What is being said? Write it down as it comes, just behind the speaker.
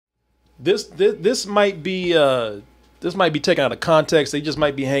this might be taken out of context. They just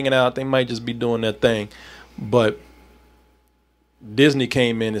might be hanging out. They might just be doing their thing. But Disney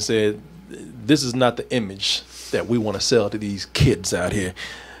came in and said, "This is not the image that we want to sell to these kids out here."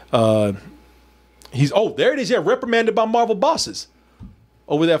 There it is. Yeah, reprimanded by Marvel bosses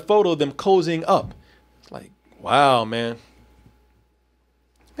over that photo of them cozying up. It's like, wow, man.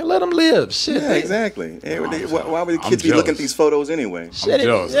 And let them live. Shit. Yeah, exactly. Why would the kids be looking at these photos anyway? I'm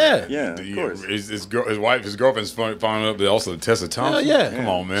jealous. Yeah, of course. His girlfriend's finding out, but also Tessa Thompson. Yeah. Come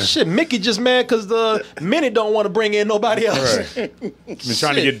on, man. Shit, Mickey just mad because the Minnie don't want to bring in nobody else. Right. Been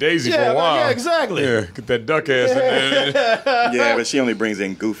trying to get Daisy for a while. Yeah, exactly. Yeah, get that duck ass in there. Yeah, but she only brings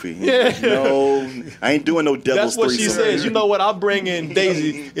in Goofy. Yeah. No, I ain't doing no devil's That's what threesome. she says. You know what? I'll bring in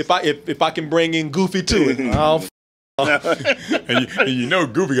Daisy if I can bring in Goofy too. I'll and you know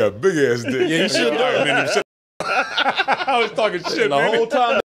Goofy got a big ass dick. Yeah, he should do. I was talking shit, the whole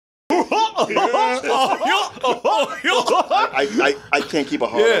time. I can't keep a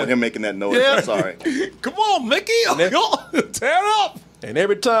heart on him making that noise. I'm sorry. Come on, Mickey. Tear it up. And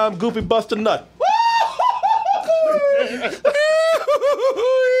every time Goofy busts a nut.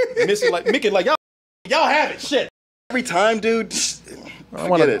 Mickey like y'all have it. Shit. Every time, dude. I don't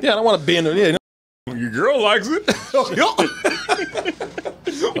want to be in there. Yeah. Your girl likes it.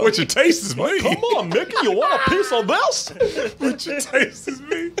 What your taste is me. Come on, Mickey. You want a piece of this? What your taste is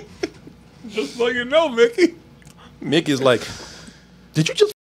me. Just so you know, Mickey. Mickey's like, did you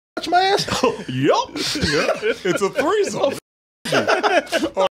just touch my ass? Yup. It's a threesome.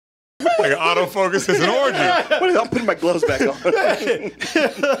 Like an autofocus is an orgy. I'm putting my gloves back on.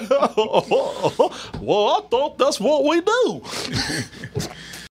 Well, I thought that's what we do.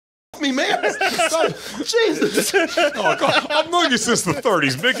 Me, man. Jesus. Oh, God. I've known you since the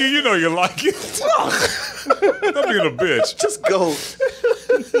 30s, Mickey. You know you like it. Stop being a bitch. Just go.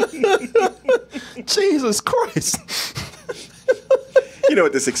 Jesus Christ. You know,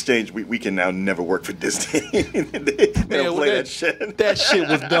 at this exchange, we can now never work for Disney. They don't play that shit. That shit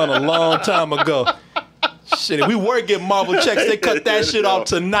was done a long time ago. Shit, if we were getting Marvel checks, they cut that shit off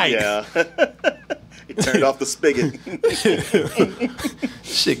tonight. Yeah. He turned off the spigot.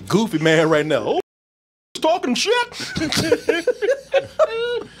 Shit, Goofy man right now. Oh, talking shit. We're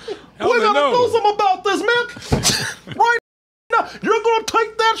gonna do something about this, man. Right now, you're gonna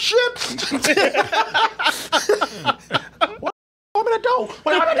take that shit. What want me to do?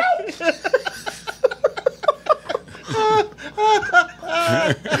 What want me to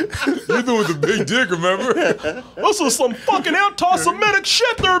You're the one with the big dick, remember? This is some fucking anti-Semitic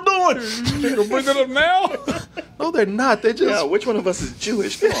shit they're doing. You gonna bring that up now? No, they're not. They just. Yeah, which one of us is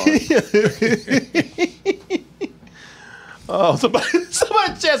Jewish? Come on. Oh, somebody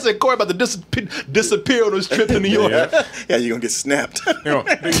said Corey about to disappear on his trip to New York. Yeah, you're gonna get snapped. You'll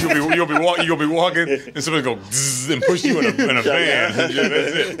be walking, and somebody go zzz, and push you in a van. Yeah, that's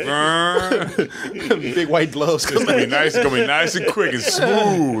it. Big white gloves. It's gonna be nice. It's gonna be nice and quick and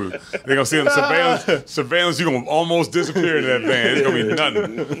smooth. They're gonna see on surveillance. You're gonna almost disappear in that van. It's gonna be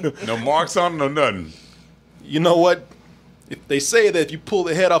nothing. No marks on it, no nothing. You know what? If they say that if you pull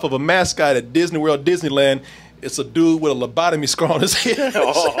the head off of a mascot at Disney World, Disneyland, it's a dude with a lobotomy scar on his head.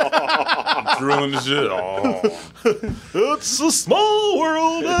 Drilling the shit. Oh. It's a small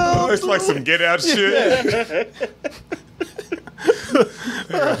world. It's like some Get Out shit.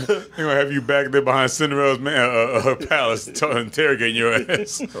 They're gonna have you back there behind Cinderella's palace interrogating your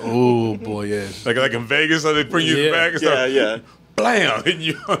ass. Oh boy, yeah. Like in Vegas, how they bring you back and stuff. Yeah. Blam, hitting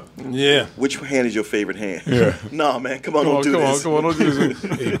you. Yeah. Which hand is your favorite hand? Yeah. Nah, man, come on, don't do this. Come on, don't do this.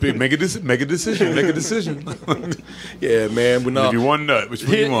 Hey, big, make a decision. Yeah, man. We're not. Give you one nut. Which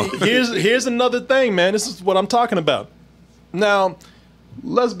one you want? Here's another thing, man. This is what I'm talking about. Now,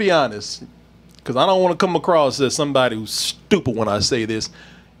 let's be honest, because I don't want to come across as somebody who's stupid when I say this.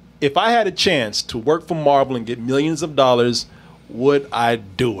 If I had a chance to work for Marvel and get millions of dollars, would I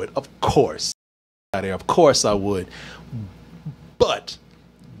do it? Of course. Of course I would. But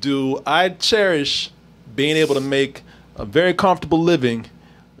do I cherish being able to make a very comfortable living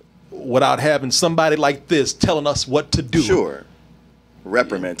without having somebody like this telling us what to do? Sure.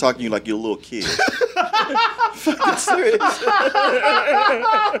 Reprimand, talking to you like you're a little kid. Fucking serious.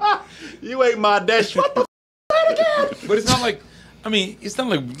 You ain't my dad. But it's not like, I mean, it's not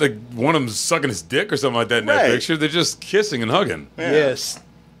like one of them sucking his dick or something like that in that picture. They're just kissing and hugging. Yeah. Yes.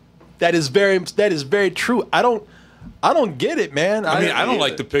 That is very true. I don't I don't get it, man. I mean, I don't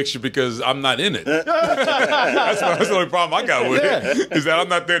like the picture because I'm not in it. That's the only problem I got with it, is that I'm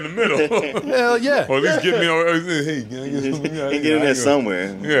not there in the middle. Hell yeah. Or at least get me on, hey, can I get something? And get in there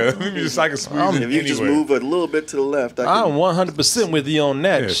somewhere. Yeah, let me just, I can squeeze in If you just move a little bit to the left, I'm 100% with you on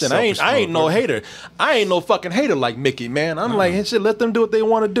that. Yeah, Shit, I ain't no hater. I ain't no fucking hater like Mickey, man. I'm like, hey, shit, let them do what they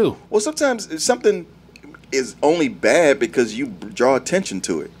want to do. Well, sometimes something is only bad because you draw attention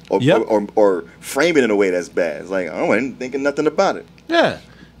to it, or frame it in a way that's bad. It's like, I wasn't thinking nothing about it. Yeah.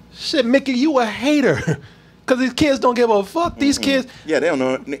 Shit, Mickey, you a hater. Because these kids don't give a fuck. These kids. Yeah, they don't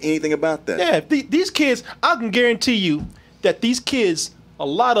know anything about that. Yeah, these kids, I can guarantee you that these kids, a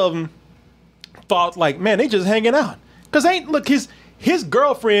lot of them thought like, man, they just hanging out. Because look, his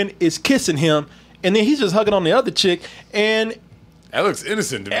girlfriend is kissing him, and then he's just hugging on the other chick, and that looks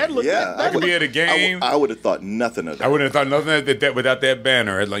innocent to me. I could be at a game. I would have thought nothing of that. I wouldn't have thought nothing of that without that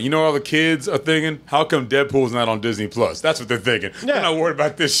banner. Like, you know, all the kids are thinking, how come Deadpool's not on Disney Plus? That's what they're thinking. Yeah. They're not worried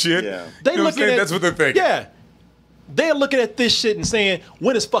about this shit. Yeah. They looking at, that's what they're thinking. Yeah. They're looking at this shit and saying,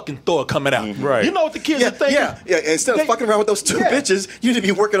 when is fucking Thor coming out? Right. You know what the kids are thinking? Yeah. Instead of fucking around with those two bitches, you need to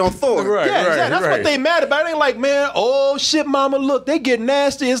be working on Thor. Right. Yeah, exactly. That's what they mad about. They ain't like, man, oh shit, mama, look, they get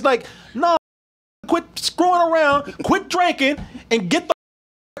nasty. It's like, no, quit screwing around, quit drinking, and get the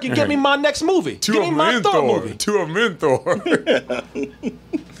and get me my next movie. Two Give of me them my in Thor Thor. movie. Two of them in Thor.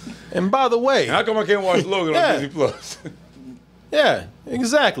 And by the way, how come I can't watch Logan on Disney Plus? Yeah,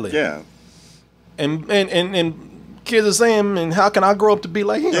 exactly. Yeah. And kids are saying, and how can I grow up to be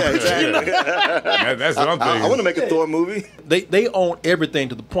like him? Yeah, exactly. You know? That's what I'm thinking. I want to make a Thor movie. They own everything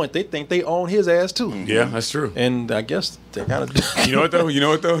to the point they think they own his ass too. Yeah, that's true. And I guess they kind of. You know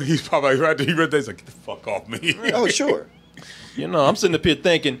what though? He's probably right there. He read that. He's like, get the fuck off me. Oh, sure. You know, I'm sitting up here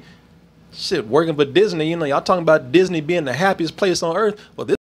thinking, shit, working for Disney, you know, y'all talking about Disney being the happiest place on earth. Well,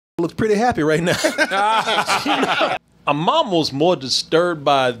 this looks pretty happy right now. You know? I'm almost more disturbed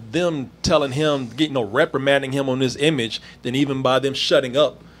by them telling him, reprimanding him on his image than even by them shutting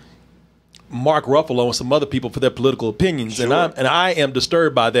up Mark Ruffalo and some other people for their political opinions. Sure. And I am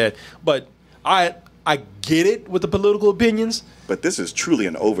disturbed by that. But I get it with the political opinions. But this is truly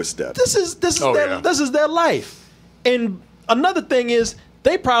an overstep. This is their life. And another thing is,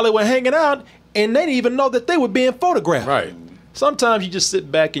 they probably were hanging out and they didn't even know that they were being photographed. Right. Sometimes you just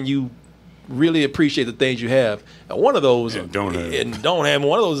sit back and you really appreciate the things you have. And one of those, don't have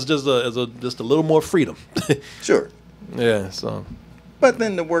one of those is just a little more freedom. Sure. Yeah. So. But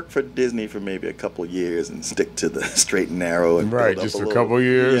then to work for Disney for maybe a couple of years and stick to the straight and narrow and right, build up just a little, couple of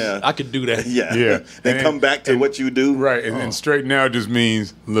years. Yeah. I could do that. Yeah. Yeah. Then come back to what you do. Right. And straight now just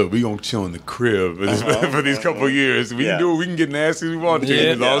means, look, we gonna chill in the crib for these couple of years. We can do it. We can get nasty as we want to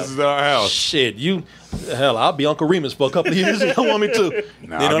as long as it's our house. Shit, hell, I'll be Uncle Remus for a couple of years if you don't want me to.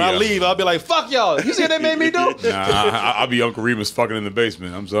 Nah, then when I leave, I'll be like, fuck y'all. You see what they made me do? Nah, I'll be Uncle Remus fucking in the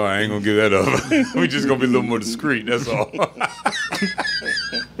basement. I'm sorry, I ain't gonna give that up. We just gonna be a little more discreet, that's all.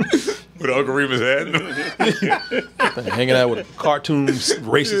 With Uncle Remus hat. Hanging out with cartoons,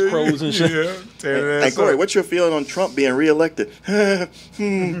 racist crows and shit. Yeah, tearing Hey, ass Corey, up. what's your feeling on Trump being reelected?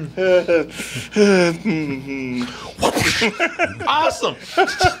 Awesome.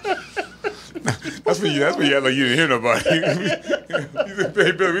 That's what you act like you didn't hear nobody.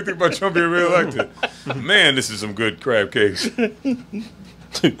 Hey, Billy, we think about Trump being reelected. Man, this is some good crab cakes.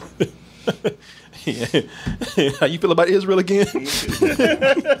 How you feel about Israel again?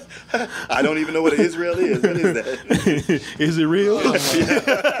 I don't even know what Israel is. What is that? Is it real?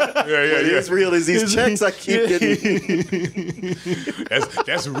 Yeah. What Israel is these checks I keep getting.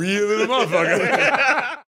 That's real in the motherfucker.